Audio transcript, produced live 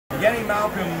Getting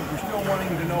Malcolm, we're still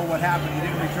wanting to know what happened. He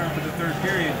didn't return for the third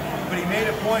period, but he made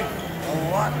a point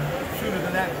a lot sooner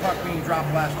than that puck being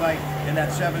dropped last night in that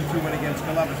 7-2 win against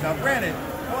Columbus. Now, granted,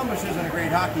 Columbus isn't a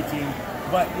great hockey team,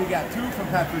 but we got 2 from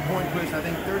Patrick Hornquist, I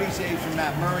think 30 saves from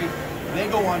Matt Murray. They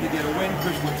go on to get a win.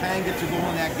 Chris Letang gets a goal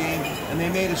in that game, and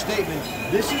they made a statement.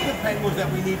 This is the Penguins that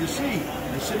we need to see.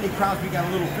 And Sidney Crosby got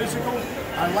a little physical.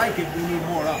 I like it. We need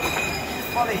more of it. It's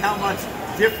funny how much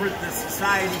different the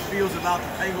society feels about the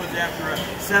Penguins after a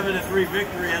 7-3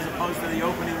 victory as opposed to the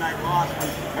opening night loss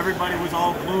when everybody was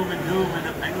all gloom and doom and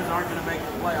the Penguins aren't going to make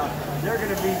the playoffs. They're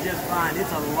going to be just fine.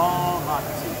 It's a long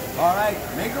hockey season. All right,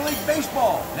 Major League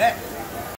Baseball next.